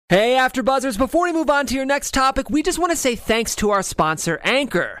Hey, AfterBuzzers, before we move on to your next topic, we just want to say thanks to our sponsor,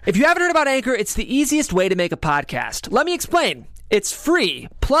 Anchor. If you haven't heard about Anchor, it's the easiest way to make a podcast. Let me explain. It's free.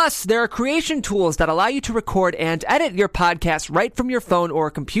 Plus, there are creation tools that allow you to record and edit your podcast right from your phone or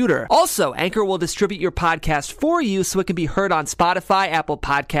computer. Also, Anchor will distribute your podcast for you so it can be heard on Spotify, Apple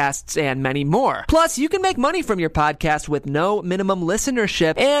Podcasts, and many more. Plus, you can make money from your podcast with no minimum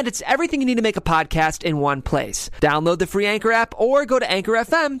listenership, and it's everything you need to make a podcast in one place. Download the free Anchor app or go to Anchor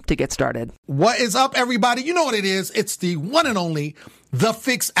FM to get started. What is up, everybody? You know what it is. It's the one and only The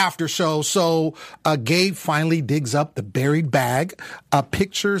Fix After Show. So Gabe finally digs up the buried bag.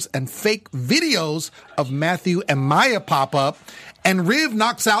 Pictures and fake videos of Matthew and Maya pop up. And Riv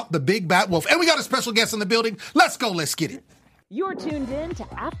knocks out the big bad wolf. And we got a special guest in the building. Let's go. Let's get it. You're tuned in to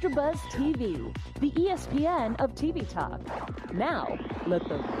AfterBuzz TV, the ESPN of TV talk. Now, let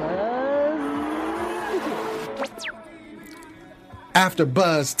the buzz begin.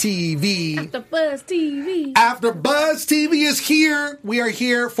 AfterBuzz TV. AfterBuzz TV. AfterBuzz TV is here. We are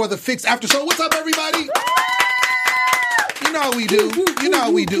here for The Fix After Show. What's up, everybody? You know how we do. You know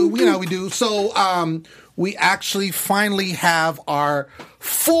how we do. You know how we do. So, we actually finally have our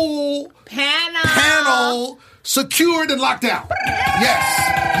full panel secured and locked down.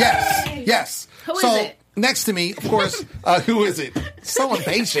 Yes. Who is it? Next to me, of course, who is it? So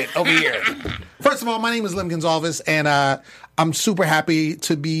impatient over here. First of all, my name is Lim Gonzalez, and I'm super happy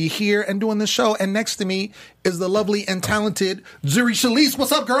to be here and doing this show. And next to me is the lovely and talented Zuri Shalise.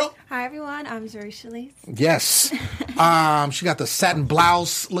 What's up, girl? Hi, everyone. I'm Zuri Shalise. Yes. She got the satin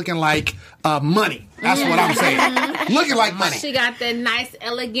blouse looking like money. That's what I'm saying. Looking like money. She got that nice,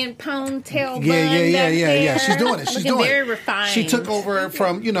 elegant ponytail bun. Yeah. She's doing it. Looking very refined. She took over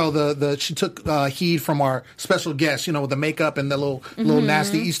from, she took heed from our special guest, with the makeup and the little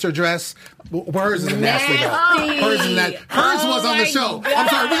nasty Easter dress. Hers is nasty, though. Hers was on the show. God. I'm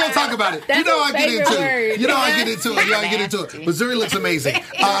sorry. We're going to talk about it. That's you know I get into word. it. You know I get into it. But Zuri looks amazing.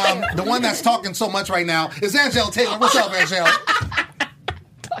 The one that's talking so much right now is Angel Taylor. What's up, Angel?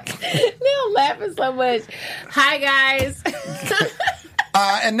 I'm laughing so much. Hi, guys.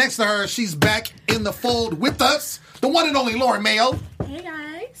 And next to her, she's back in the fold with us, the one and only Lauren Mayo. Hey, guys.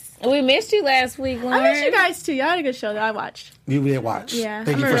 We missed you last week, Lauren. I missed you guys, too. Y'all had a good show that I watched. You did watch. Yeah.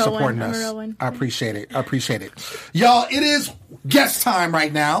 Thank you for supporting us. I'm a real one. I appreciate it. Y'all, it is guest time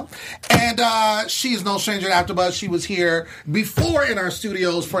right now. And she is no stranger to AfterBuzz. She was here before in our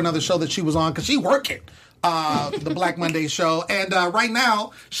studios for another show that she was on because she working. The Black Monday show. And right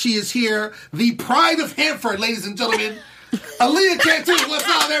now, she is here, the pride of Hanford, ladies and gentlemen, Aaliyah Cantu. What's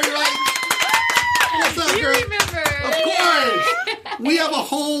up, everybody? What's up, girl? You remember. Of course. We have a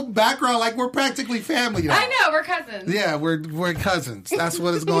whole background, like we're practically family now. I know, we're cousins. Yeah, we're cousins. That's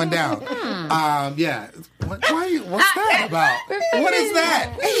what is going down. Yeah. What's that about? What is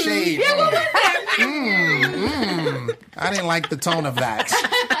that? Shade. Yeah, what was that? I didn't like the tone of that.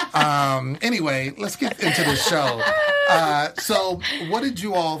 Anyway, let's get into the show. So, what did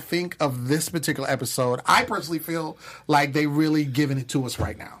you all think of this particular episode? I personally feel like they really giving it to us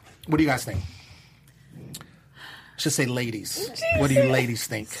right now. What do you guys think? Should say ladies. What do you ladies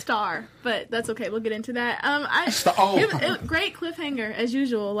think? Star, but that's okay. We'll get into that. Great cliffhanger as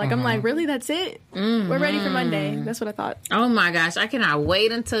usual. Like I'm like, really? That's it? We're ready for Monday. That's what I thought. Oh my gosh, I cannot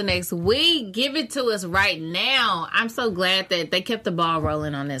wait until next week. Give it to us right now. I'm so glad that they kept the ball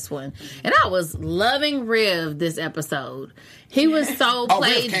rolling on this one. And I was loving Riv this episode. He was so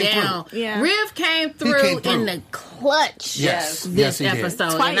played down. Yeah. Riv came through in the clutch this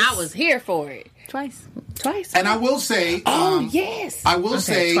episode. And I was here for it. Twice. And I will say, yes. I will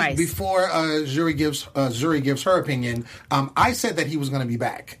say twice. before Zuri gives her opinion, I said that he was going to be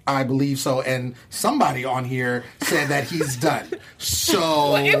back. I believe so, and somebody on here said that he's done. So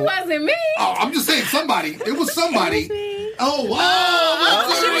well, it wasn't me. Oh, I'm just saying somebody. It was somebody. It was me. Oh wow! I'm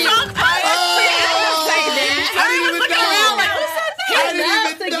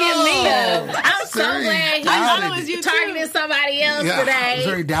so glad he targeted somebody else today.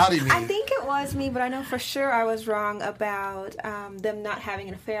 Zuri doubted me. I think it was me, but I know for sure I was wrong about them not having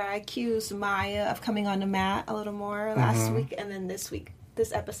an affair. I accused Maya of coming on to Matt a little more last week, and then this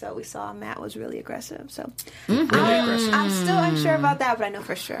episode we saw Matt was really aggressive. So really aggressive. I'm still unsure about that, but I know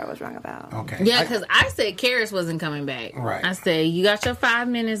for sure I was wrong about. Okay. Yeah, because I said Karis wasn't coming back. Right. I said, you got your 5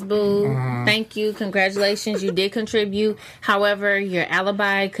 minutes, boo. Thank you. Congratulations. You did contribute. However, your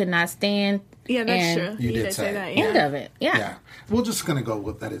alibi could not stand. Yeah, that's true. You did say that. End of it. Yeah. We're just going to go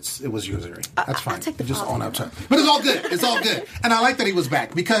with that. It was you, Zuri. That's fine. I'll take the just own up to positive. it. But it's all good. It's all good. And I like that he was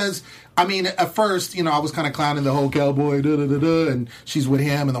back because, I mean, at first, I was kind of clowning the whole cowboy, and she's with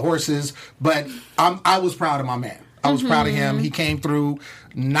him and the horses. But I was proud of my man. I was proud of him. He came through,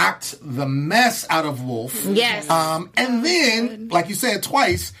 knocked the mess out of Wolf. Yes. And then, like you said,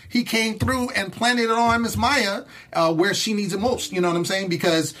 twice, he came through and planted it on Miss Maya where she needs it most. You know what I'm saying?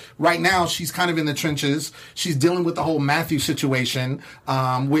 Because right now, she's kind of in the trenches. She's dealing with the whole Matthew situation,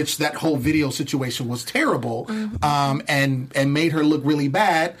 which that whole video situation was terrible, and made her look really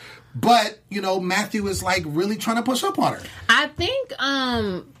bad. But, Matthew is like really trying to push up on her. I think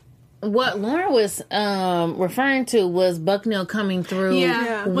what Lauren was referring to was Bucknell coming through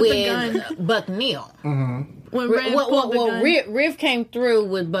with the gun. Bucknell. When Riv came through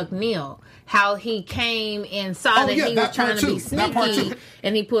with Bucknell. How he came and saw that he was trying to be sneaky,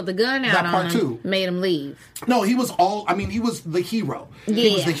 and he pulled the gun out on him, made him leave. No, he was the hero. Yeah.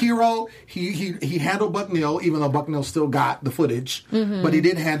 He was the hero. He handled Bucknell, even though Bucknell still got the footage, but he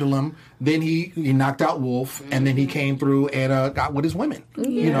did handle him. Then he knocked out Wolf, and then he came through and got with his women.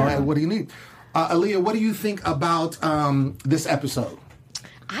 And what do you need? Aaliyah, what do you think about this episode?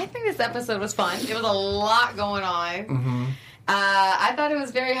 I think this episode was fun. It was a lot going on. I thought it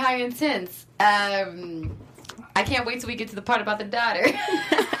was very high intense. I can't wait till we get to the part about the daughter. Oh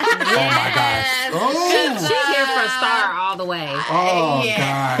my gosh! Oh. She's here for a star all the way. Oh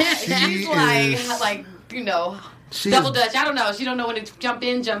gosh, she's like double dutch. I don't know. She don't know when to jump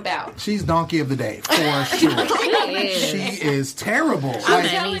in, jump out. She's donkey of the day for sure. She is terrible.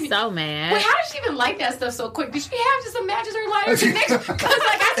 I'm so mad. Wait, how did she even like that stuff so quick? Did she have just a matches her lighter next? Because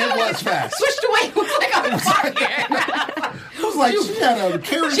I it was fast. Switched away. It was like a fire. It was like she had a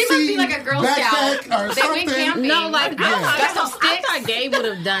kerosene she must be like a Girl Scout or something. No, I thought Gabe would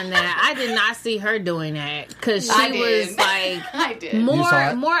have done that. I did not see her doing that because she was like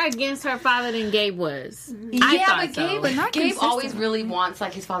more against her father than Gabe was. Gabe always really wants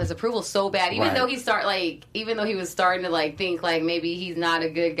like his father's approval so bad. Even though he was starting to like think like maybe he's not a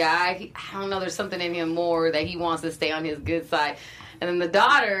good guy. I don't know. There's something in him more that he wants to stay on his good side. And then the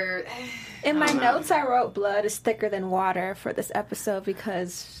daughter. In my notes, I wrote blood is thicker than water for this episode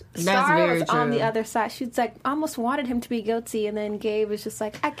because That's Star very was on true. the other side. She's like, almost wanted him to be guilty, and then Gabe was just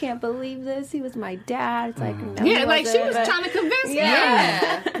like, I can't believe this. He was my dad. It's like, no, Yeah, he like she was wasn't. trying to convince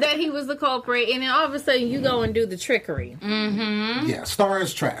him that he was the culprit, and then all of a sudden you go and do the trickery. Yeah, Star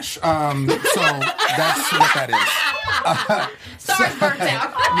is trash. So that's what that is. Star's burnt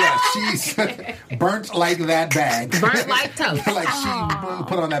out. Yeah, she's burnt like that bag. Burnt like toast. Like she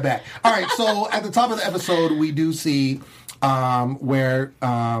put on that bag. All right, so at the top of the episode, we do see where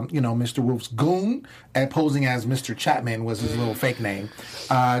Mr. Wolf's goon, posing as Mr. Chapman was his little fake name,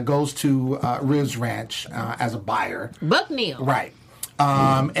 goes to Riv's ranch as a buyer. Bucknell. Right.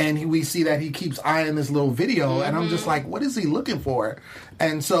 And we see that he keeps eyeing this little video, and I'm just like, what is he looking for?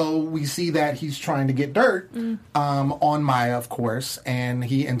 And so we see that he's trying to get dirt on Maya, of course, and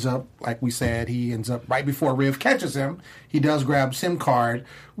he ends up, like we said, right before Riv catches him, he does grab SIM card,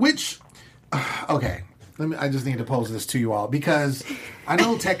 which, okay, I just need to pose this to you all, because I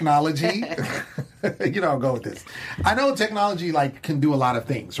know technology, I'll go with this. I know technology, can do a lot of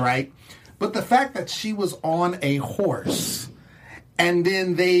things, right? But the fact that she was on a horse, and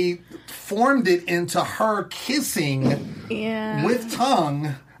then they formed it into her kissing with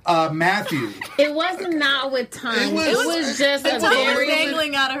tongue Matthew. It wasn't not with tongue. It was just a very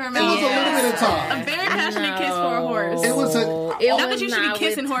dangling out of her mouth. It was a little bit of tongue. A very passionate kiss for a horse. It was not that you should be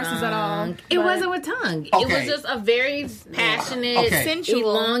kissing horses at all. It wasn't with tongue. Okay. It was just a very passionate, sensual,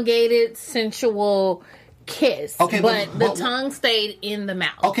 elongated, sensual kiss. Okay, but the tongue stayed in the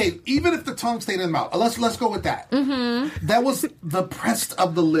mouth. Okay, even if the tongue stayed in the mouth, let's go with that. Mm-hmm. That was the pressed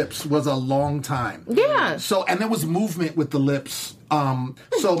of the lips was a long time. Yeah. So and there was movement with the lips.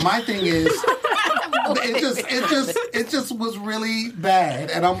 So my thing is, it just was really bad,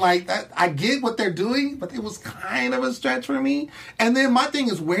 and I'm like, I get what they're doing, but it was kind of a stretch for me. And then my thing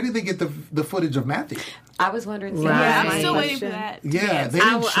is, where did they get the footage of Matthew? I was wondering. Right. Yeah, I'm still waiting for that. Yeah, they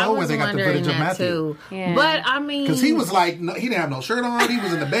didn't show where they got the footage of Matthew. Too. Yeah. But I mean, because he was like, he didn't have no shirt on. He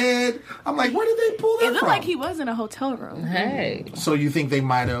was in the bed. I'm like, where did they pull that from? It looked like he was in a hotel room. Hey. So you think they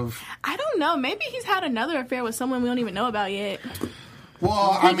might have? I don't know. Maybe he's had another affair with someone we don't even know about yet.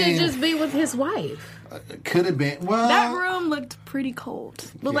 Well, he could just be with his wife. Could have been. Well, that room looked pretty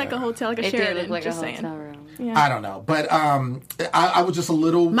cold. Looked like a hotel, like a Sheraton. Did look like just a saying. hotel room. Yeah. I don't know, but I was just a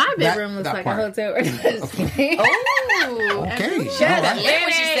little. My bedroom looks like a hotel room. Okay. All Yeah, right.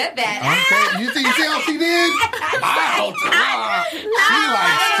 when she said that. Okay. You see how she did? She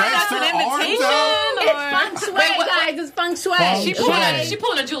like stretched her arms out. It's feng shui, guys. It's feng shui. Feng She shui.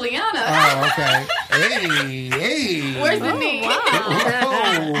 pulling a Juliana. Oh, okay. Hey. Where's the knee?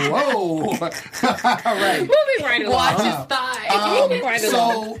 Whoa. All right. Moving right along. Watch his thigh.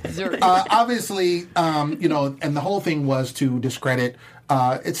 Obviously, and the whole thing was to discredit.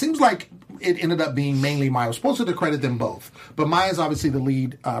 It seems like it ended up being mainly Maya. I was supposed to credit them both, but Maya's obviously the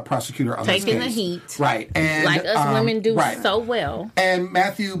lead prosecutor on Taking this the case. heat. Right. And Like us women do right. so well. And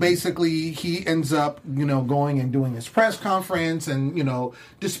Matthew basically, he ends up, going and doing his press conference and,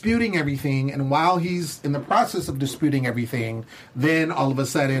 disputing everything. And while he's in the process of disputing everything, then all of a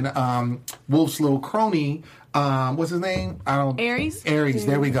sudden, Wolf's little crony, what's his name? Aries. Aries,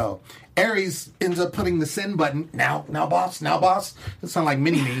 there we go. Aries ends up putting the send button. Now, boss. It sounds like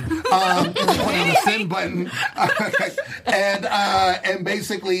mini-me. Ends up putting the send button. And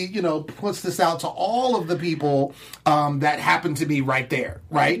basically, puts this out to all of the people that happen to be right there,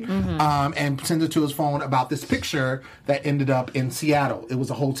 right? Mm-hmm. And sends it to his phone about this picture that ended up in Seattle. It was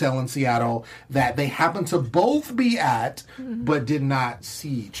a hotel in Seattle that they happened to both be at, but did not see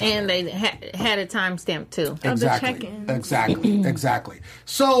each other. And they had a timestamp too. Exactly.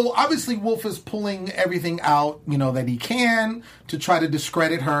 So obviously Wolf is pulling everything out, that he can to try to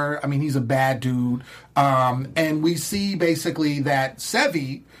discredit her. I mean, he's a bad dude. And we see basically that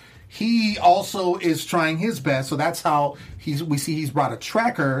Sevi, he also is trying his best. So that's how we see he's brought a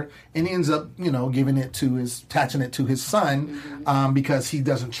tracker and he ends up, attaching it to his son, because he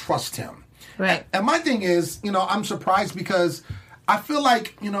doesn't trust him. Right. And my thing is, I'm surprised because I feel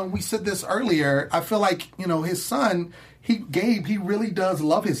like, we said this earlier, I feel like, his son, Gabe, he really does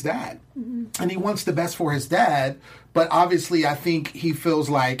love his dad. Mm-hmm. And he wants the best for his dad. But obviously, I think he feels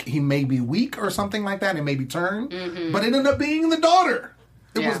like he may be weak or something like that and maybe turn. Mm-hmm. But it ended up being the daughter.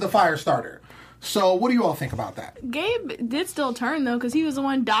 It was the fire starter. So what do you all think about that? Gabe did still turn, though, because he was the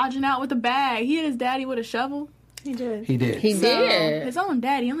one dodging out with a bag. He hit his daddy with a shovel. He did. He did. His own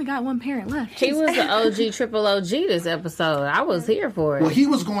daddy only got one parent left. He was the OG, triple OG this episode. I was here for it. Well, he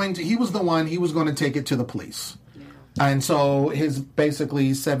was going to take it to the police. And so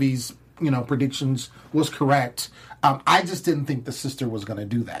Sevi's, predictions was correct. I just didn't think the sister was going to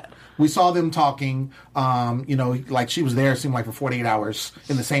do that. We saw them talking, like she was there, it seemed like for 48 hours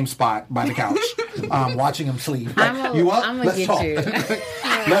in the same spot by the couch, watching him sleep. Like, you up? Let's talk.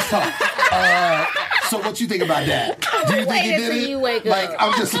 Let's talk. So what you think about that? Do you think he did it? You wake like, up.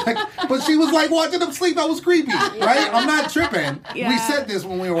 I'm just like, but she was like watching him sleep. That was creepy, right? I'm not tripping. Yeah. We said this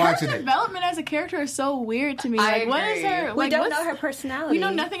when we were watching her it. development as a character is so weird to me. I What agree. is her? We Like, don't know her personality. We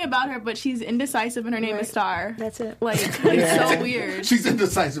know nothing about her, but she's indecisive, and her name is Star. That's it. Like, it's so weird. She's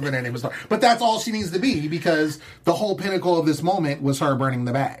indecisive and her name is Star. But that's all she needs to be because the whole pinnacle of this moment was her burning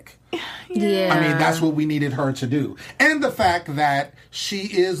the bag. Yeah. I mean, that's what we needed her to do. And the fact that she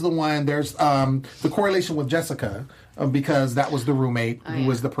is the one, there's the correlation with Jessica, because that was the roommate who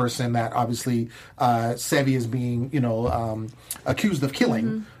was the person that obviously Sevi is being, accused of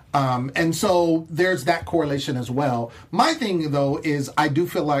killing. Mm-hmm. And so there's that correlation as well. My thing, though, is I do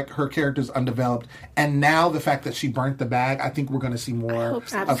feel like her character's undeveloped. And now the fact that she burnt the bag, I think we're going to see more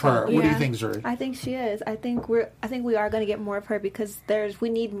of her. What do you think, Zuri? I think she is. I think we are going to get more of her because we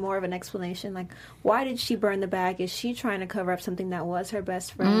need more of an explanation. Like, why did she burn the bag? Is she trying to cover up something that was her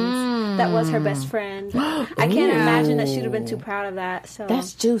best friend's? That was her best friend. I can't imagine that she'd have been too proud of that. So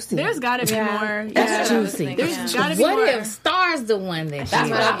that's juicy. There's got to be more. That's juicy. There's got to be what more. What if Star's the one that That's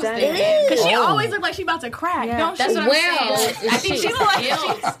what I was thinking. Because she always looked like she about to crack, don't she? That's what I'm saying. I think she the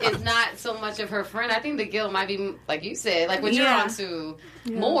guilt is not so much of her friend. I think the guilt might be, like you said, like what you're on to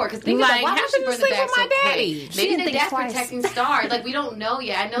more. Because think about why would she burn the bag so quick? Maybe the dad's protecting Star. Like, we don't know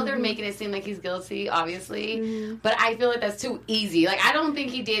yet. I know they're making it seem like he's guilty, obviously. But I feel like that's too easy. Like, I don't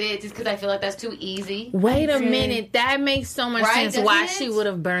think he did it just because I feel like that's too easy. Wait a minute. That makes so much sense why she would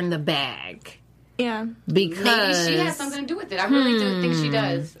have burned the bag. Yeah. Because maybe she has something to do with it. I really do think she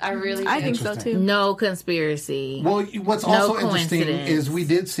does. I really do. I think so too. No conspiracy. Well, what's also interesting is we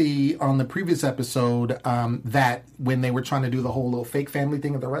did see on the previous episode that when they were trying to do the whole little fake family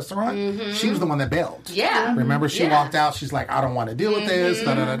thing at the restaurant, she was the one that bailed. Yeah. Remember, she walked out. She's like, I don't want to deal with this.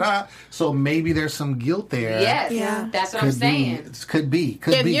 Da, da, da, da. So maybe there's some guilt there. Yes. Yeah. That's what I'm saying. Could be.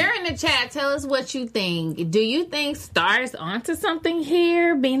 If you're in the chat, tell us what you think. Do you think Star's onto something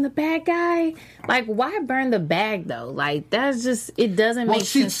here, being the bad guy? Like, why burn the bag, though? Like, that's just, it doesn't make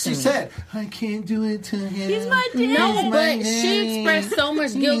sense to me. She said, I can't do it to him. He's my dad. No, but she expressed so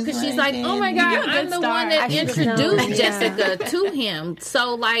much guilt because she's like, oh my God, I'm the one that introduced Jessica to him.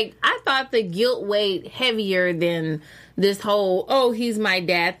 So, like, I thought the guilt weighed heavier than this whole, oh, he's my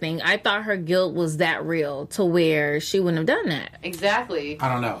dad thing. I thought her guilt was that real to where she wouldn't have done that. Exactly. I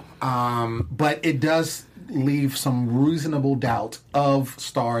don't know. But it does leave some reasonable doubt of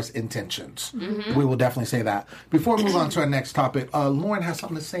Star's intentions. Mm-hmm. We will definitely say that. Before we move on to our next topic, Lauren has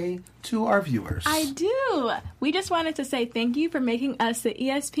something to say to our viewers. I do. We just wanted to say thank you for making us the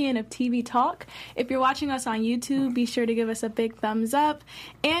ESPN of TV Talk. If you're watching us on YouTube, be sure to give us a big thumbs up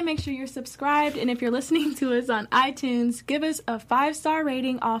and make sure you're subscribed. And if you're listening to us on iTunes, give us a 5-star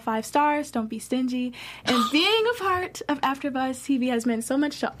rating, all 5 stars. Don't be stingy. And being a part of AfterBuzz TV has meant so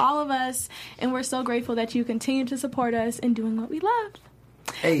much to all of us, and we're so grateful that you continue to support us in doing what we love.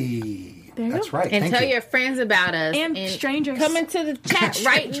 Hey. That's go. right. And Thank tell you. your friends about us. And strangers. Come into the chat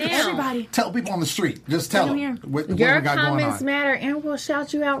right now. Everybody. Tell people on the street. Just tell them here. what Your we got going comments on. matter, and we'll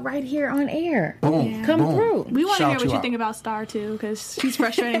shout you out right here on air. Boom. Yeah. Come boom. through. We want to hear Shout what you you out. think about Star, too, because she's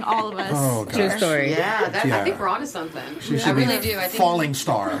frustrating all of us. Oh, gosh. True story. Yeah, Yeah. I think we're onto something. She I should really be do. I think falling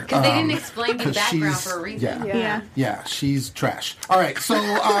star. because they didn't explain the 'cause background she's- for a reason. Yeah. Yeah. She's trash. All right, so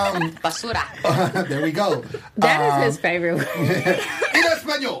Basura. there we go. That is his favorite word. En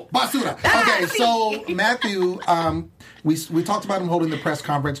español, basura. Okay, so Matthew, we talked about him holding the press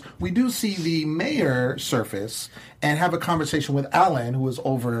conference. We do see the mayor surface and have a conversation with Alan, who is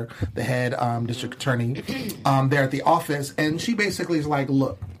over the head district attorney there at the office, and she basically is like,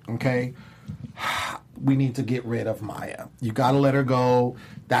 "Look, okay, we need to get rid of Maya. You got to let her go.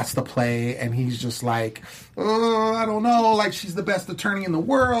 That's the play." And he's just like, I don't know. Like, she's the best attorney in the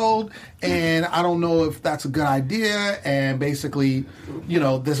world, and I don't know if that's a good idea. And basically,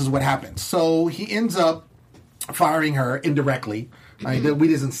 this is what happens. So he ends up firing her indirectly. I mean, we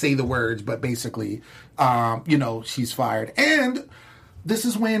didn't say the words, but basically, she's fired. And this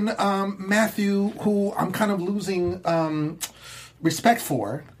is when Matthew, who I'm kind of losing respect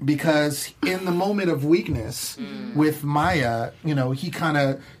for, because in the moment of weakness with Maya, he kind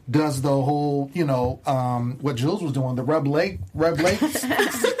of does the whole, what Jules was doing, the rub leg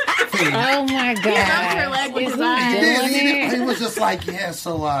thing. Oh my God. Rubbed her leg with his eyes. He was just like, I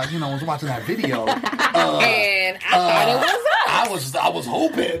was watching that video. And I thought it was us. I was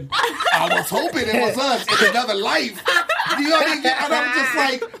hoping it was us in another life. You know what I mean? And I'm just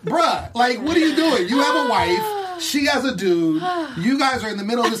like, bruh, like, what are you doing? You have a wife. She has a dude. You guys are in the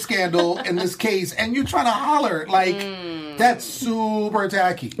middle of the scandal in this case, and you're trying to holler. Like, that's super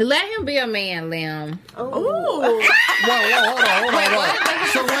tacky. Let him be a man, Liam. Ooh. Whoa, hold on.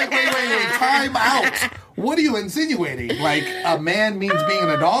 So, wait. Time out. What are you insinuating? Like, a man means being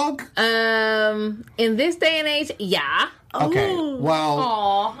a dog? In this day and age, yeah. Okay, well,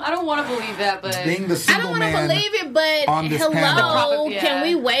 Aw, I don't want to believe that, but being the I single don't want to man believe it, but on this hello, panel. Yeah. can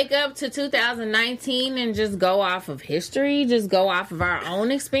we wake up to 2019 and just go off of history, just go off of our own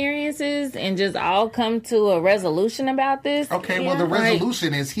experiences, and just all come to a resolution about this? Okay, well, the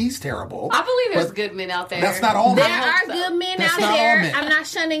resolution is he's terrible. I believe there's But good men out there. That's not all There men. are good men That's out not all there. men. I'm not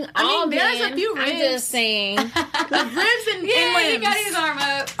shunning all there's men. a few I'm ribs. just saying. Ribs and Yeah, he limbs. got his arm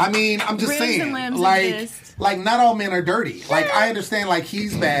up. I mean, I'm just Ribs saying, and limbs like, exist. not all men are dirty. Like, I understand, like,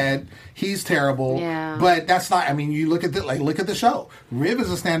 he's bad, he's terrible, Yeah. but that's not. I mean, you look at the show. Riv is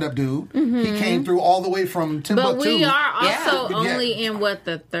a stand-up dude. He came through all the way from Timbuktu. But we are also Yeah. only in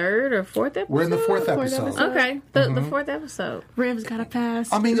the third or fourth episode? We're in the fourth episode. Okay, the fourth episode. Ribs got a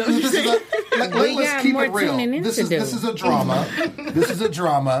pass. I mean, this is We let's got keep more it real. tuning in This to is do. a drama. This is a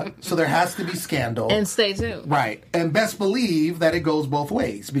drama, so there has to be scandal. And stay tuned. Right. And best believe that it goes both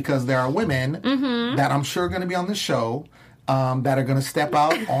ways, because there are women that I'm sure are going to be on this show that are going to step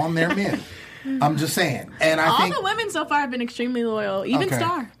out on their men. I'm just saying. And I All think the women so far have been extremely loyal, even Okay.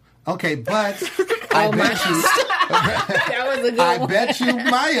 Star. Okay, but I bet you That was a good I one. bet you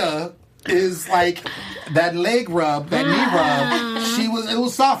Maya is like that leg rub, that knee rub. It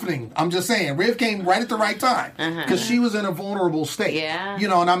was softening. I'm just saying, Riv came right at the right time because she was in a vulnerable state. Yeah.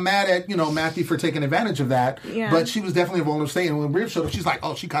 And I'm mad at Matthew for taking advantage of that. Yeah. But she was definitely in a vulnerable state, and when Riv showed up, she's like,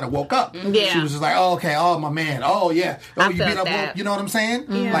 oh, she kind of woke up. Yeah. She was just like, oh, okay, oh, my man, oh yeah, oh, I you felt beat up, that. you know what I'm saying?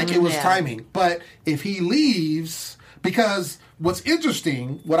 Yeah. Like it was Yeah. timing. But if he leaves, because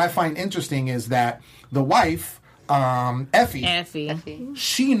what I find interesting is that the wife, Effie,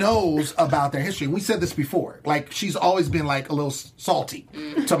 she knows about their history. We said this before. Like, she's always been like a little salty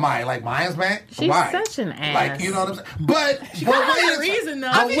to Maya. Like, Maya's back? She's Why? such an ass. Like, you know what I'm saying? But Has wait a reason, though.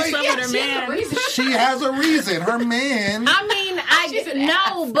 But I think wait, some of her man. she has a reason. Her man. I mean,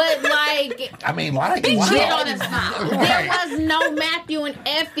 but like, I mean, like, He wow. shit on his mouth. there Right. was no Matthew and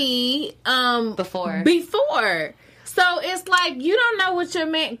Effie Before. So it's like you don't know what your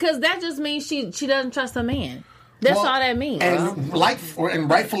man, because that just means she doesn't trust a man. That's all that means. And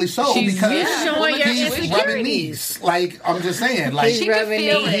rightfully so, She's because showing your he's rubbing insecurities. knees. Like, I'm just saying, like She can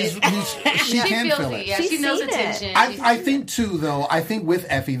feel it. she can feel it. Yeah, she knows attention. I think too, though. I think with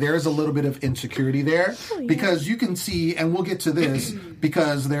Effie, there is a little bit of insecurity there because you can see, and we'll get to this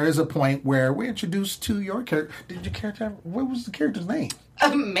because there is a point where we're introduced to your character. Did your character? What was the character's name?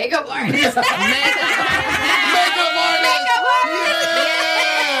 A makeup artist.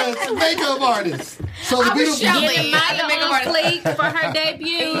 Makeup artist. So the beautiful Getting Maya on fleek for her debut.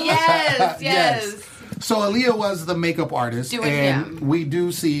 Yes. So Aaliyah was the makeup artist, we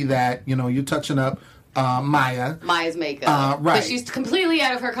do see that you're touching up Maya's makeup. Right. But she's completely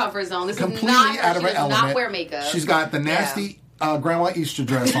out of her comfort zone. This completely is not her. out of her She does element. not wear makeup. She's got the nasty Grandma Easter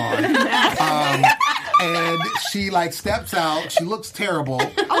dress on. And she steps out. She looks terrible.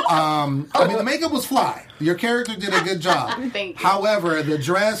 I mean, the makeup was fly. Your character did a good job. Thank you. However, the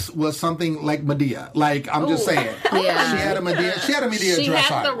dress was something like Medea. I'm just saying. Yeah. She had a Medea dress on. She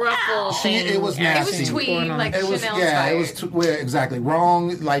had the ruffle thing. It was nasty. It was tweed, like it was, Chanel it was exactly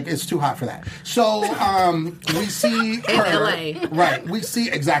wrong. It's too hot for that. So we see her in LA. Right. We see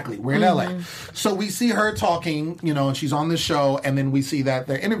exactly. We're in LA. So we see her talking, and she's on the show, and then we see that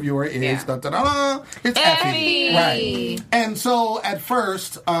the interviewer is it's Effie. Right. And so at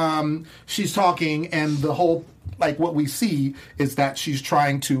first, she's talking, and the whole what we see is that she's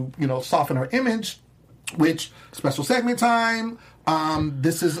trying to soften her image, which special segment time.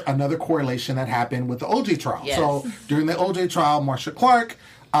 This is another correlation that happened with the OJ trial. Yes. So during the OJ trial, Marcia Clark,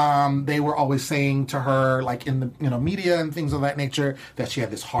 they were always saying to her, in the media and things of that nature, that she had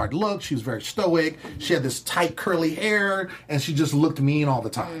this hard look. She was very stoic. She had this tight curly hair, and she just looked mean all the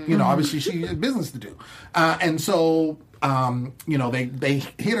time. Obviously she had business to do, and so. They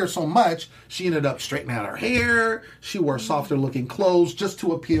hit her so much, she ended up straightening out her hair. She wore softer looking clothes just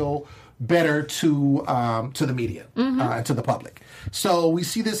to appeal better to the media, and to the public. So we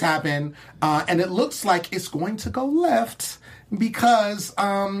see this happen, and it looks like it's going to go left because,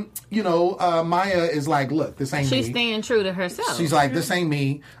 Maya is like, look, this ain't me. She's staying true to herself. She's like, this ain't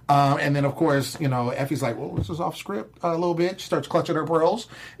me. And then, of course, Effie's like, well, this is off script a little bit. She starts clutching her pearls.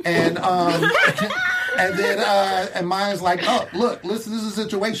 And and then Maya's like, oh, look, listen, this is a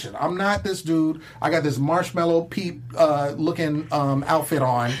situation. I'm not this dude. I got this marshmallow peep looking outfit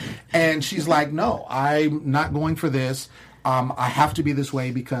on. And she's like, no, I'm not going for this. I have to be this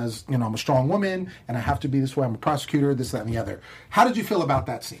way because, I'm a strong woman, and I have to be this way. I'm a prosecutor, this, that, and the other. How did you feel about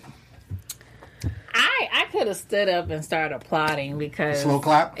that scene? I could have stood up and started applauding because slow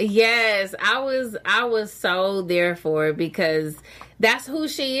clap. Yes, I was so there for it because that's who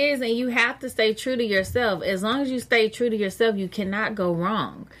she is, and you have to stay true to yourself. As long as you stay true to yourself, you cannot go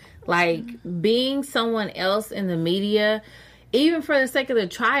wrong. Being someone else in the media, even for the sake of the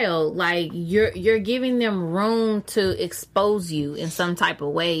trial, you're giving them room to expose you in some type of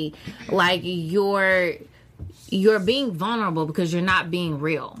way. You're being vulnerable because you're not being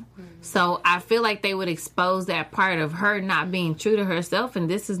real. So I feel like they would expose that part of her not being true to herself, and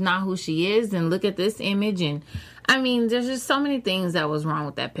this is not who she is, and look at this image. And I mean, there's just so many things that was wrong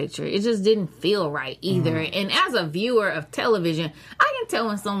with that picture. It just didn't feel right either. And as a viewer of television, I can tell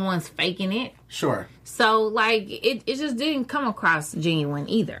when someone's faking it. Sure. So it just didn't come across genuine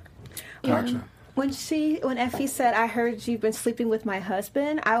either. Gotcha. When Effie said, I heard you've been sleeping with my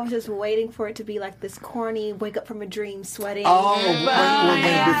husband, I was just waiting for it to be this corny wake up from a dream sweating. Oh, before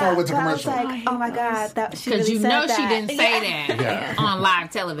I went to commercial. I was like, oh my God, she Because really said that. she didn't say that on live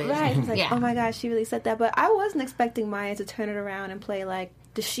television. Right. It's oh my God, she really said that. But I wasn't expecting Maya to turn it around and play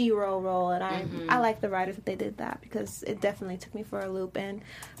the she-role role. And I like the writers that they did that because it definitely took me for a loop. And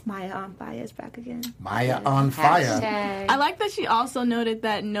Maya on fire is back again. Maya on fire. I like that she also noted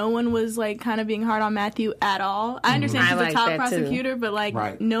that no one was kind of being hard on Matthew at all. I understand she's the top prosecutor,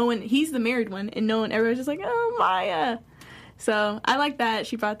 but no one, he's the married one, and everyone's just like, oh, Maya. So I like that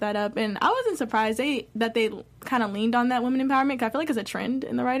she brought that up, and I wasn't surprised that they kind of leaned on that women empowerment, because I feel like it's a trend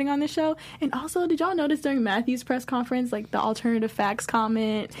in the writing on this show. And also, did y'all notice during Matthew's press conference, the alternative facts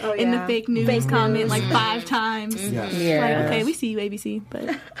comment and the fake news comment 5 times? Yes. Okay, we see you, ABC, but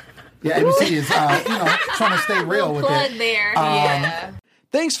yeah, ABC is trying to stay real with plug it. there.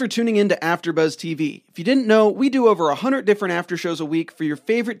 Thanks for tuning in to AfterBuzz TV. If you didn't know, we do over 100 different after shows a week for your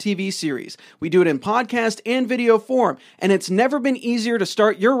favorite TV series. We do it in podcast and video form, and it's never been easier to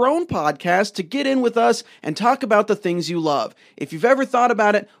start your own podcast to get in with us and talk about the things you love. If you've ever thought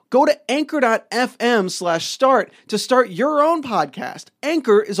about it, Go to anchor.fm/start to start your own podcast.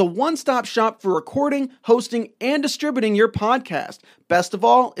 Anchor is a one-stop shop for recording, hosting, and distributing your podcast. Best of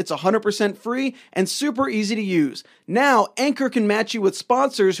all, it's 100% free and super easy to use. Now, Anchor can match you with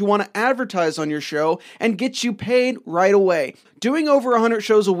sponsors who want to advertise on your show and get you paid right away. Doing over 100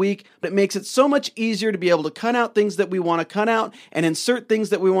 shows a week, it makes it so much easier to be able to cut out things that we want to cut out and insert things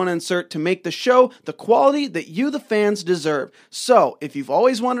that we want to insert to make the show the quality that you, the fans, deserve. So, if you've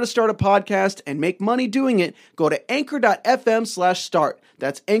always wanted to start a podcast and make money doing it, go to anchor.fm/start.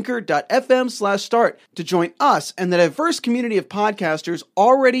 That's anchor.fm/start to join us and the diverse community of podcasters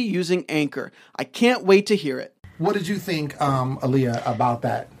already using Anchor. I can't wait to hear it. What did you think, Aaliyah, about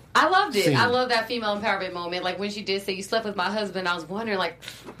that? I loved it. Scene. I love that female empowerment moment. Like when she did say, "You slept with my husband," I was wondering, like,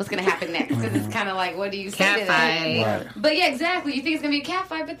 what's going to happen next? Because it's kind of like, what do you say to that? Right. But yeah, exactly. You think it's going to be a cat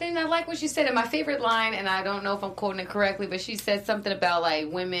fight, but then I like what she said. And my favorite line, and I don't know if I'm quoting it correctly, but she said something about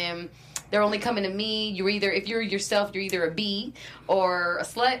like women. They're only coming to me. You're either, if you're yourself, you're either a bee or a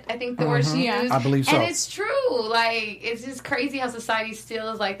slut. I think the word she used. I believe so. And it's true. Like, it's just crazy how society still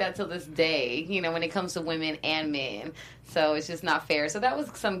is like that till this day, you know, when it comes to women and men. So it's just not fair. So that was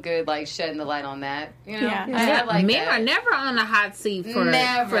some good, like, shedding the light on that. You know? Yeah. I like Men that. are never on the hot seat for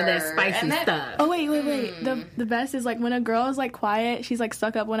that spicy And that- stuff. Oh, wait. The best is, like, when a girl is, like, quiet, she's, like,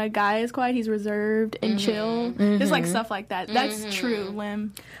 stuck up. When a guy is quiet, he's reserved and chill. Just, like, stuff like that. That's true,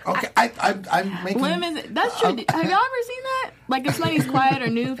 Lim. Okay, I'm making... Lim is... That's true. Have y'all ever seen that? Like, if somebody's quiet or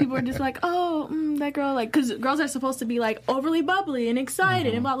new, people are just like, oh, that girl, like... Because girls are supposed to be, like, overly bubbly and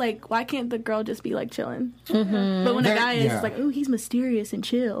excited. And about, like, why can't the girl just be, like, chilling? But when a guy is like, ooh, he's mysterious and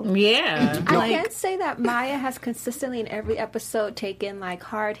chill. Yeah. I can't say that Maya has consistently in every episode taken like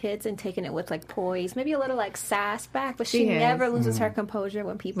hard hits and taken it with like poise, maybe a little like sass back, but she never loses her composure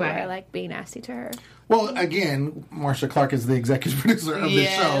when people are like being nasty to her. Well, again, Marcia Clark is the executive producer of the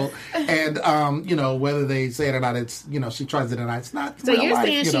show, and you know, whether they say it or not, it's, you know, she tries to deny it's not. So real you're life,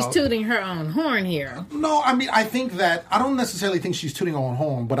 saying you she's know. tooting her own horn here? No, I mean, I think that I don't necessarily think she's tooting her own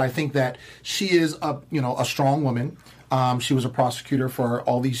horn, but I think that she is a strong woman. She was a prosecutor for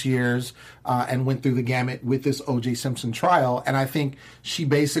all these years and went through the gamut with this O.J. Simpson trial. And I think she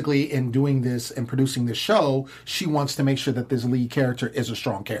basically, in doing this and producing this show, she wants to make sure that this lead character is a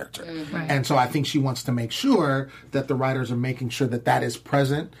strong character. Right. And so I think she wants to make sure that the writers are making sure that that is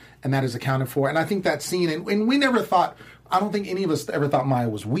present and that is accounted for. And I think that scene, and we never thought, I don't think any of us ever thought Maya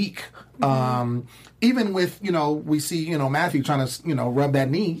was weak. Even with, you know, we see, you know, Matthew trying to, you know, rub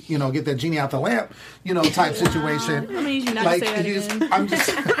that knee, you know, get that genie out the lamp, you know, type situation. I mean, you not like, say that again. I'm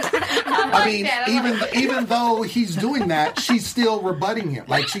just, I mean, even though he's doing that, she's still rebutting him.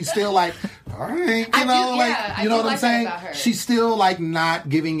 Like, she's still like, all right, you know, you know what I'm saying? She's still like not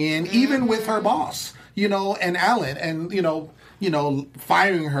giving in, even with her boss, you know, and Alan, and, you know,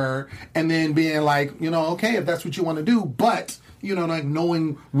 firing her and then being like, you know, okay, if that's what you want to do, but, you know, like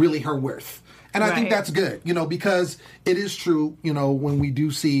knowing really her worth. And I think that's good, you know, because it is true, you know, when we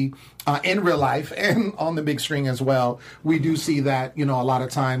do see in real life and on the big screen as well, we do see that, you know, a lot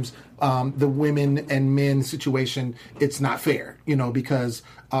of times the women and men situation, it's not fair, you know, because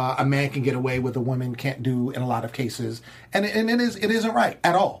a man can get away with a woman can't do in a lot of cases. And it isn't right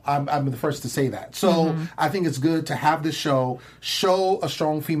at all. I'm the first to say that. So I think it's good to have this show a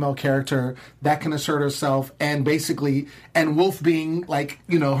strong female character that can assert herself, and basically, and Wolf being like,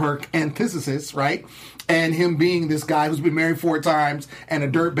 you know, her antithesis, right? And him being this guy who's been married 4 times and a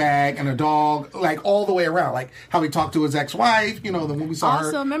dirtbag and a dog, like all the way around, like how he talked to his ex-wife, you know, when we saw her.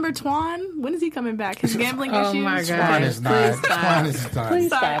 Also, remember Twan? When is he coming back? His gambling issues? Oh my God. Twan is not. Twan is done.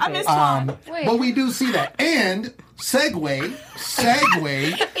 Sorry, I miss Twan. But we do see that. And segue.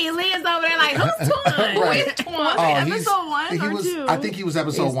 Elia's over there like, who's Twan? Right. Where's Twan? Episode 1 or 2? I think he was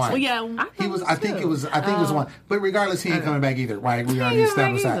episode 1. Well, yeah. I think it was 1. But regardless, he ain't coming back either, right? We already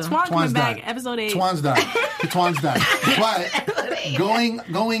established that. Twan coming back, episode 8. Twan's done. Twan's done. But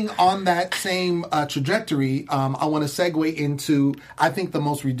going on that same trajectory, I want to segue into, I think the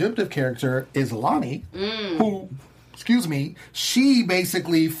most redemptive character is Lonnie, who, excuse me, she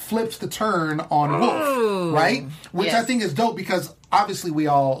basically flips the turn on Wolf, right? Which I think is dope, because obviously we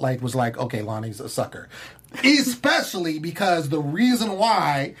all was like, okay, Lonnie's a sucker. Especially because the reason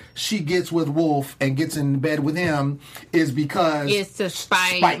why she gets with Wolf and gets in bed with him is because it's to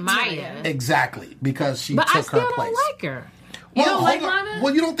spite Maya. Exactly, because she but took I still her place. don't like her. You don't like Lana?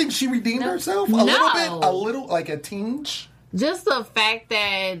 Well, you don't think she redeemed herself a little bit, a little, like a tinge? Just the fact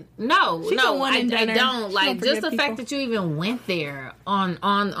that I don't like. Just the fact that you even went there on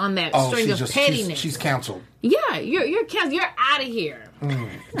that string of pettiness. She's canceled. Yeah, you're canceled. You're out of here.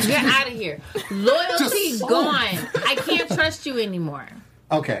 You're out of here. Loyalty gone. I can't trust you anymore.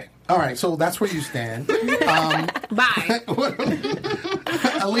 Okay. All right. So that's where you stand. Bye.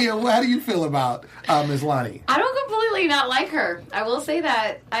 Aaliyah, how do you feel about Ms. Lonnie? I don't completely not like her. I will say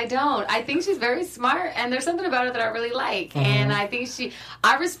that. I don't. I think she's very smart, and there's something about her that I really like. And I think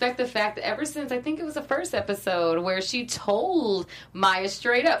I respect the fact that ever since, I think it was the first episode, where she told Maya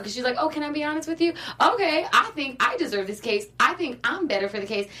straight up, because she's like, oh, can I be honest with you? Okay, I think I deserve this case. I think I'm better for the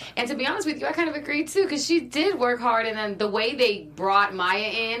case. And to be honest with you, I kind of agree, too, because she did work hard, and then the way they brought Maya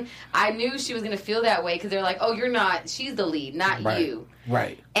in, I knew she was going to feel that way, because they're like, oh, you're not, she's the lead, not you.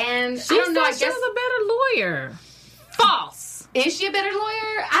 Right. And She I don't know, I said she guess was a better lawyer. False. Is she a better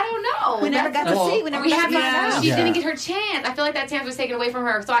lawyer? I don't know. We never got to see. We never got to find out. She didn't get her chance. I feel like that chance was taken away from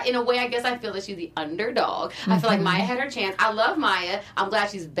her. So in a way, I guess I feel that she's the underdog. I feel like Maya had her chance. I love Maya. I'm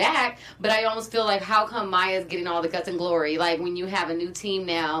glad she's back. But I almost feel like, how come Maya's getting all the guts and glory? Like, when you have a new team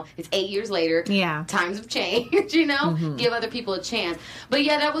now, it's 8 years later. Yeah. Times have changed, you know? Give other people a chance. But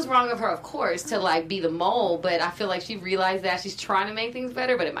yeah, that was wrong of her, of course, to like be the mole. But I feel like she realized that she's trying to make things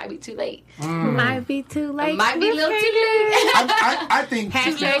better, but it might be too late. Might be too late. It might be a little too late. I think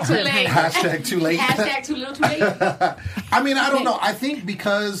Hashtag too late. Hashtag too late. Hashtag too little too late. I mean, I don't know. I think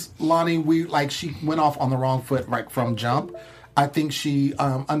because Lonnie, she went off on the wrong foot right from jump. I think she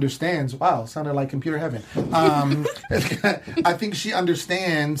understands. Wow, sounded like computer heaven. I think she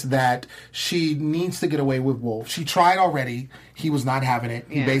understands that she needs to get away with Wolf. She tried already. He was not having it.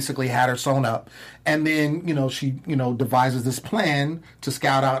 He basically had her sewn up. And then, she, devises this plan to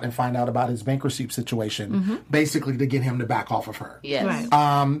scout out and find out about his bankruptcy situation, basically to get him to back off of her. Yes.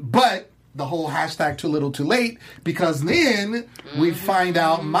 Right. But the whole hashtag too little too late, because then we find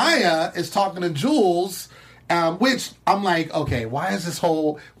out Maya is talking to Jules. Which I'm like, okay, why is she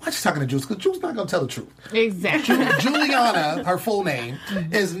talking to Jules? Because Jules not going to tell the truth. Exactly. Juliana, her full name,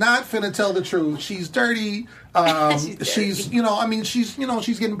 is not finna tell the truth. She's dirty. She's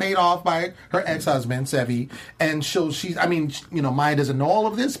getting paid off by her ex-husband, Sevi. And Maya doesn't know all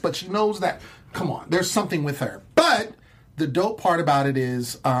of this, but she knows that, come on, there's something with her. But the dope part about it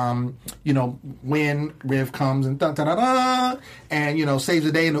is, when Riv comes and and saves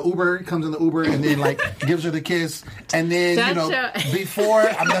the day in the Uber, comes in the Uber and then gives her the kiss, and then before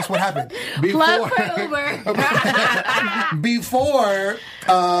that's what happened. Plug for Uber. Before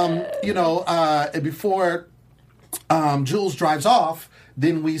Jules drives off,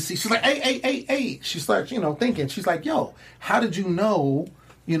 then we see she's like, hey. She starts thinking. She's like, yo, how did you know?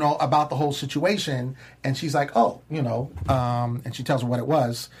 About the whole situation. And she's like, and she tells her what it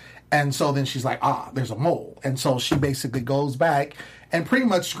was. And so then she's like, there's a mole. And so she basically goes back and pretty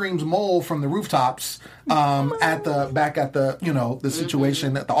much screams mole from the rooftops at the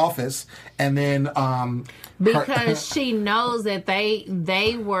situation at the office. And then because she knows that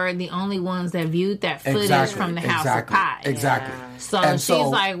they were the only ones that viewed that footage from the House of Pie. Exactly. So she's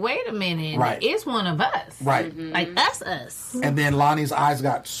like, wait a minute, it's one of us. Right. Like, us. And then Lonnie's eyes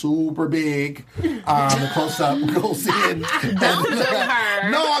got super big. The close-up goes in. Don't do her.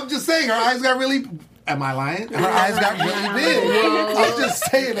 No, I'm just saying, her eyes got really... Am I lying? Her eyes got really big. I'm just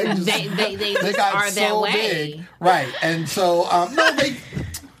saying. They got are so that way. big. Right. And so,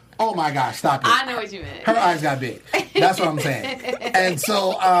 oh my gosh, stop it. I know what you meant. Her eyes got big. That's what I'm saying. And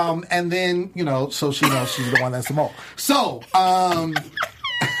so, and then, so she knows she's the one that's the mole. So,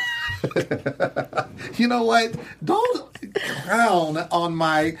 you know what? Don't clown on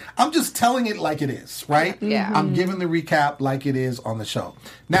I'm just telling it like it is, right? Yeah. I'm giving the recap like it is on the show.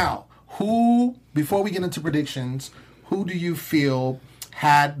 Now, before we get into predictions, who do you feel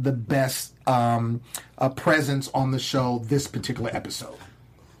had the best presence on the show this particular episode?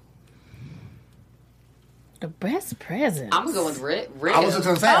 The best present. I'm going to go with Riv. I was just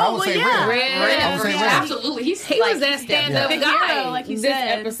going to say, I would say Riv. I would say Riv. Absolutely. He was that stand-up guy, hero, like you this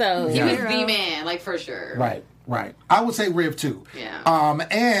said. episode. He was the man, for sure. Right. I would say Riv too. Yeah.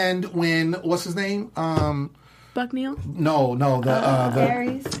 And when, what's his name? Buckneil? No,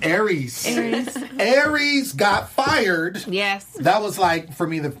 Aries. Aries got fired. Yes. That was for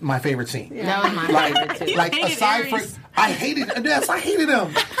me my favorite scene. Yeah. That was my favorite too. Aside from I hated him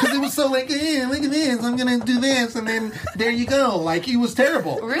because it was so look at this, I'm gonna do this, and then there you go. He was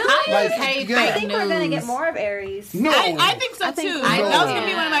terrible. Really? I hate fake I think we're gonna get more of Aries. No, I think so too. That was gonna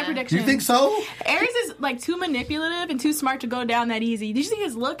be one of my predictions. You think so? Aries is too manipulative and too smart to go down that easy. Did you see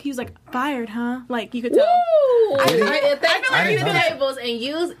his look? He was fired, huh? You could tell. If they turn the tables and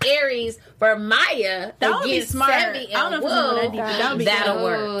use Aries for Maya, that would be smart. Sevi I don't know if that would be that'll good.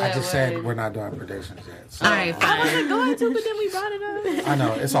 work. I just said we're not doing predictions yet. So. All right, fine. I wasn't going to, but then we brought it up. I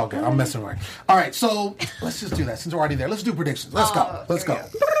know, it's all good. I'm messing around. All right, so let's just do that since we're already there. Let's do predictions. Let's go. Let's go.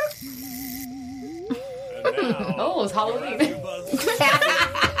 Oh, it's Halloween.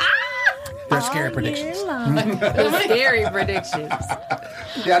 They're scary predictions. Scary predictions.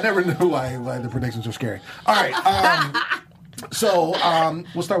 Yeah, I never knew why the predictions were scary. All right. So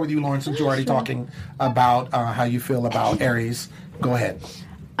we'll start with you, Lauren, since you're already talking about how you feel about Aries. Go ahead.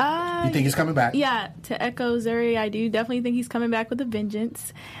 You think he's coming back? Yeah, to echo Zuri, I do definitely think he's coming back with a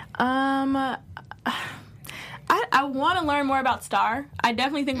vengeance. I want to learn more about Star. I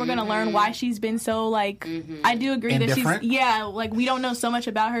definitely think we're going to learn why she's been so, like, I do agree that she's, we don't know so much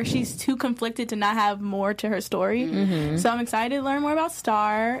about her. She's too conflicted to not have more to her story. So I'm excited to learn more about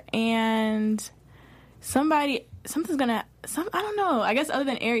Star, and I don't know, I guess other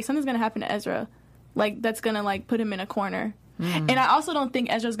than Aries, something's going to happen to Ezra. Like, that's going to, like, put him in a corner. And I also don't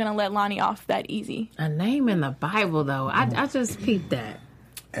think Ezra's going to let Lonnie off that easy. A name in the Bible, though. I just peeped that.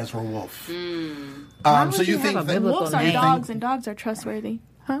 Ezra Wolf. So you think that wolves are dogs and dogs are trustworthy?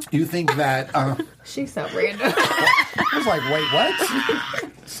 Huh? You think that she's so random. I was like, wait,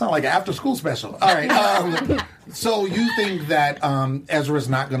 what? It's not like an after school special. All right. So you think that Ezra's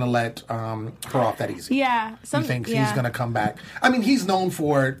not going to let her off that easy? Yeah. You think he's going to come back? I mean, he's known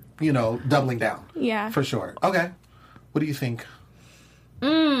for, doubling down. Yeah. For sure. Okay. What do you think?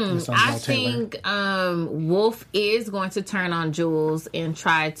 I think Wolf is going to turn on Jules and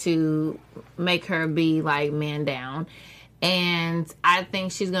try to make her be, like, man down. And I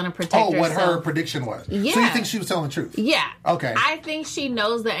think she's going to protect herself. What her prediction was. Yeah. So you think she was telling the truth? Yeah. Okay. I think she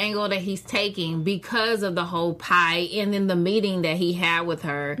knows the angle that he's taking because of the whole pie and then the meeting that he had with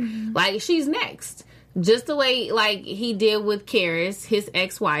her. Like, she's next. Just the way, like, he did with Karis, his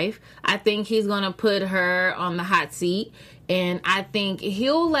ex-wife. I think he's going to put her on the hot seat. And I think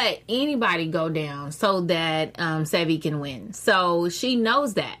he'll let anybody go down so that Sevi can win. So she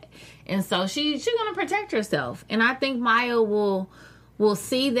knows that. And so she's going to protect herself. And I think Maya will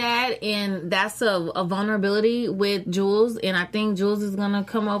see that. And that's a vulnerability with Jules. And I think Jules is going to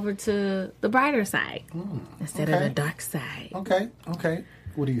come over to the brighter side instead of the dark side. Okay.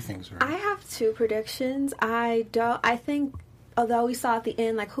 What do you think, sir? I have two predictions. I think, although we saw at the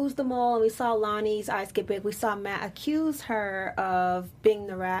end, like, who's the mole, and we saw Lonnie's eyes get big, we saw Matt accuse her of being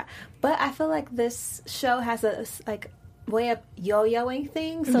the rat. But I feel like this show has a, like, way of yo-yoing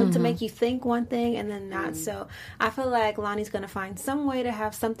things, so to make you think one thing and then not. So I feel like Lonnie's going to find some way to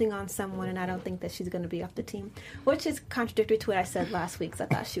have something on someone, and I don't think that she's going to be off the team, which is contradictory to what I said last week, because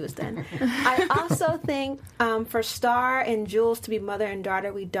I thought she was done. I also think for Star and Jules to be mother and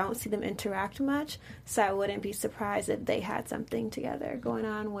daughter, we don't see them interact much, so I wouldn't be surprised if they had something together going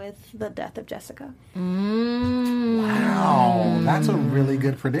on with the death of Jessica. Wow, that's a really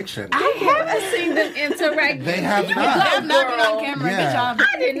good prediction. I haven't seen them interact. They have not. I have not been on camera. Yeah. Good job.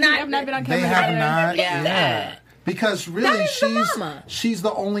 I did not. have not been on camera. They have not. Yeah. Because really, she's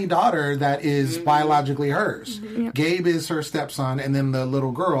the only daughter that is biologically hers. Gabe is her stepson, and then the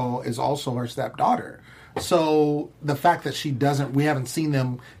little girl is also her stepdaughter. So the fact that we haven't seen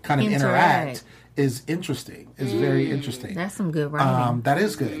them kind of interact is interesting. Is very interesting. That's some good writing. That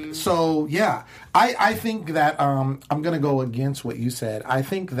is good. So yeah, I think that I'm going to go against what you said. I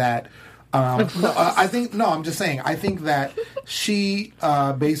think that. I'm just saying. I think that she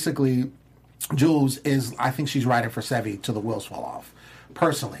basically, Jules is. I think she's writing for Sevi till the wheels fall off.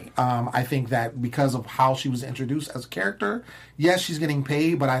 Personally, I think that because of how she was introduced as a character, yes, she's getting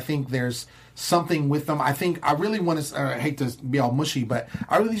paid, but I think there's something with them. I think I really want to. I hate to be all mushy, but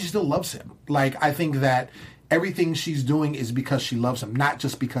I really she still loves him. Like, I think that everything she's doing is because she loves him, not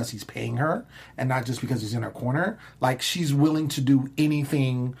just because he's paying her and not just because he's in her corner. Like, she's willing to do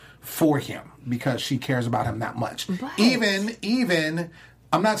anything for him because she cares about him that much. But even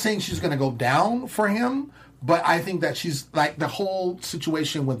I'm not saying she's going to go down for him, but I think that she's, like, the whole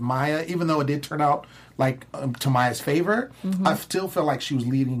situation with Maya, even though it did turn out like to Maya's favor, I still feel like she was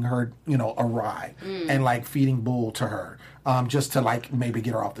leading her, awry and, like, feeding bull to her, just to, like, maybe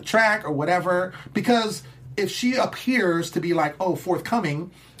get her off the track or whatever. Because if she appears to be like, forthcoming,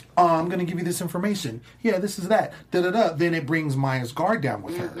 I'm going to give you this information. Yeah, this is that. Da-da-da. Then it brings Maya's guard down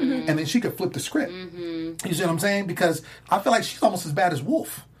with her. And then she could flip the script. You see what I'm saying? Because I feel like she's almost as bad as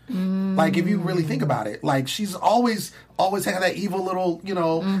Wolf. Like, if you really think about it, like, she's always had that evil little,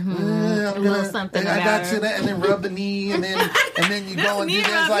 little something I got her. You, and then rub the knee, and then you go and do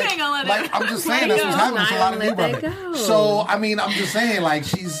this. Like, I'm just saying that's what's happening to a lot of people. So, I mean, I'm just saying, like,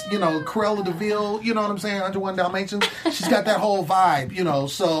 she's, Cruella de Vil, you know what I'm saying, 101 Dalmatians. She's got that whole vibe,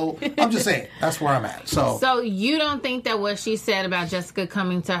 So, I'm just saying, that's where I'm at. So you don't think that what she said about Jessica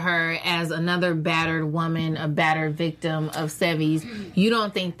coming to her as another battered woman, a battered victim of Sevi's, you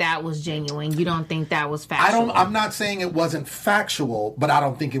don't think that was genuine? You don't think that was factual? I'm not saying it wasn't factual, but I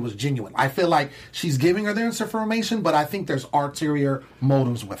don't think it was genuine. I feel like she's giving her this information, but I think there's ulterior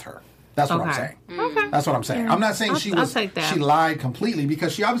motives with her. That's what I'm saying. Okay. That's what I'm saying. I'm not saying she lied completely,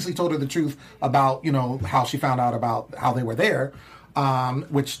 because she obviously told her the truth about, how she found out about how they were there,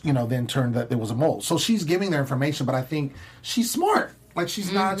 which, then turned that there was a mole. So she's giving their information, but I think she's smart. Like,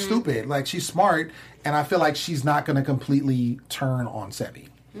 she's not stupid. Like, she's smart, and I feel like she's not going to completely turn on Sebi.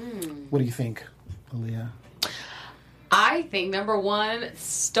 What do you think, Aaliyah? I think, number one,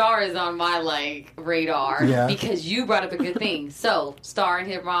 Star is on my, radar. Yeah. Because you brought up a good thing. So, Star and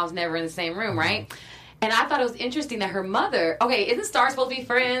his mom's never in the same room, right? And I thought it was interesting that her mother... Okay, isn't Star supposed to be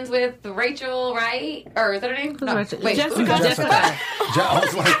friends with Rachel, right? Or is that her name? No. Wait, Jessica. I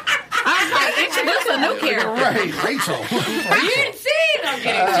was like... Introduce a new character. Right, Rachel. You didn't see it. I'm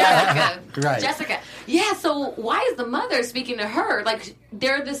kidding. Jessica. Right. Jessica. Yeah, so why is the mother speaking to her? Like,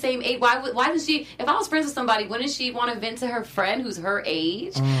 they're the same age. Why does she... If I was friends with somebody, wouldn't she want to vent to her friend who's her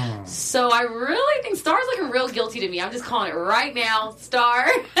age? So I really think Star's looking real guilty to me. I'm just calling it right now. Star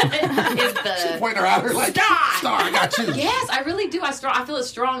is the... Pointing her out. Like, Star, I got you. Yes, I really do. I feel it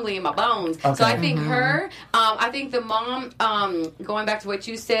strongly in my bones. Okay. So I think her... I think the mom, going back to what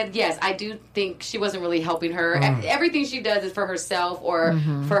you said, yes, I do think she wasn't really helping her. Everything she does is for herself or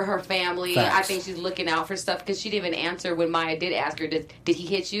for her family. Facts. I think she's looking out for stuff, because she didn't even answer when Maya did ask her, did he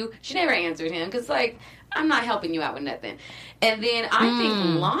hit you? She never answered him, because, I'm not helping you out with nothing. And then I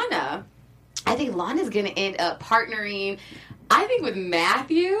think Lana's going to end up partnering... I think with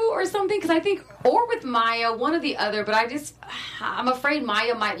Matthew or something, because I think, or with Maya, one or the other, but I'm afraid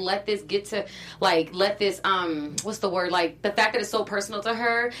Maya might let this get to, what's the word, the fact that it's so personal to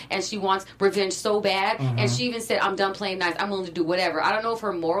her, and she wants revenge so bad, and she even said, I'm done playing nice, I'm willing to do whatever. I don't know if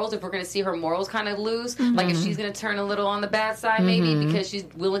her morals, if we're going to see her morals kind of lose, if she's going to turn a little on the bad side, maybe, because she's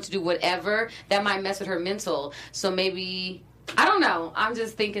willing to do whatever, that might mess with her mental, so maybe... I don't know. I'm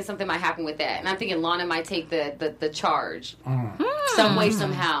just thinking something might happen with that. And I'm thinking Lana might take the charge. Some way,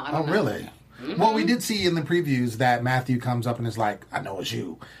 somehow. I don't know. Really? Well, we did see in the previews that Matthew comes up and is like, I know it's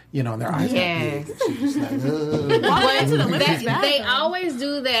you. And their eyes get big. She's like, they always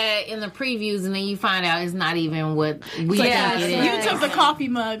do that in the previews, and then you find out it's not even what we think it is. You took the coffee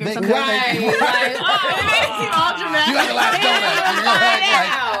mug or something. Right. It makes you all dramatic. You had the last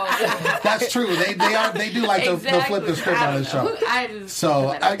donut. That's true. They do like to flip the script on the show.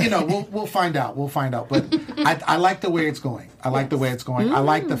 So, we'll find out. We'll find out. But I like the way it's going. I like the way it's going. I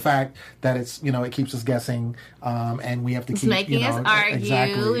like the fact that it's, it keeps us guessing, and we have to keep, making us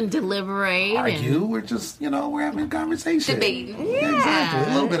argue and deliberate. We're just, we're having a conversation. Debating. Yeah.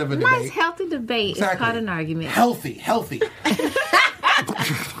 Exactly. A little bit of a debate. Nice, healthy debate. Exactly. It's called an argument. Healthy.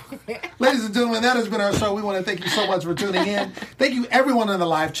 Ladies and gentlemen, that has been our show. We want to thank you so much for tuning in. Thank you, everyone in the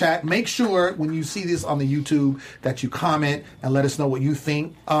live chat. Make sure when you see this on the YouTube that you comment and let us know what you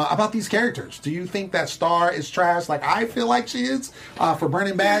think about these characters. Do you think that Star is trash like I feel like she is for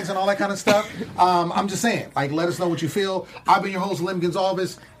burning bags and all that kind of stuff? I'm just saying, let us know what you feel. I've been your host, Lim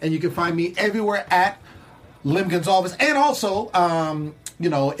Gonzalez, and you can find me everywhere at Lim Gonzalez. And also,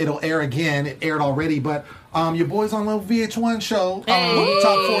 it'll air again. It aired already, but your boys on Love VH1 show,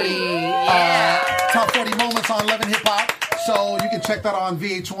 top 40 moments on Love and Hip Hop. So you can check that on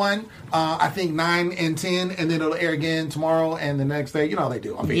VH1. I think 9 and 10, and then it'll air again tomorrow and the next day. You know how they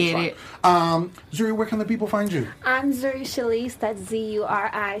do on VH1. Zuri, where can the people find you? I'm Zuri Shalise. That's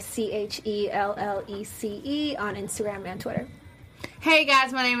ZuriChellece on Instagram and Twitter. Hey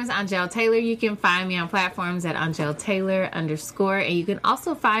guys, my name is Angel Taylor. You can find me on platforms at Angel Taylor _, and you can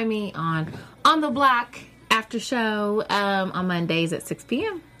also find me on The Block after show on Mondays at 6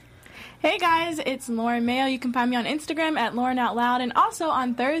 p.m. Hey guys, it's Lauren Mayo. You can find me on Instagram at Lauren Out Loud, and also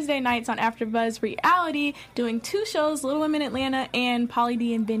on Thursday nights on AfterBuzz Reality, doing 2 shows, Little Women Atlanta and Pauly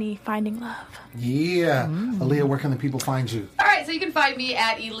D and Benny Finding Love. Yeah. Aaliyah, where can the people find you? All right, so you can find me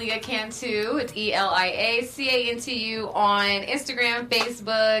at Elia Cantu. It's ELIACANTU on Instagram,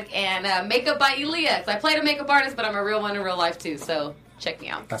 Facebook, and Makeup by Elia. Because I played a makeup artist, but I'm a real one in real life too, so check me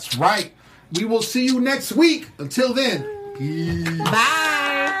out. That's right. We will see you next week. Until then, peace.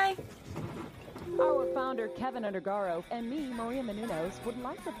 Bye. Our founder, Kevin Undergaro, and me, Maria Menounos, would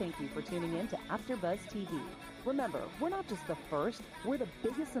like to thank you for tuning in to AfterBuzz TV. Remember, we're not just the first, we're the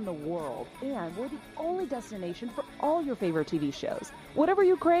biggest in the world, and we're the only destination for all your favorite TV shows. Whatever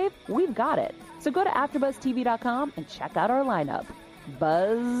you crave, we've got it. So go to AfterBuzzTV.com and check out our lineup.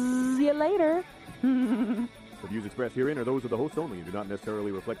 Buzz you later. The views expressed herein are those of the host only and do not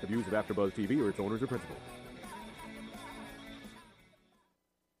necessarily reflect the views of AfterBuzz TV or its owners or principals.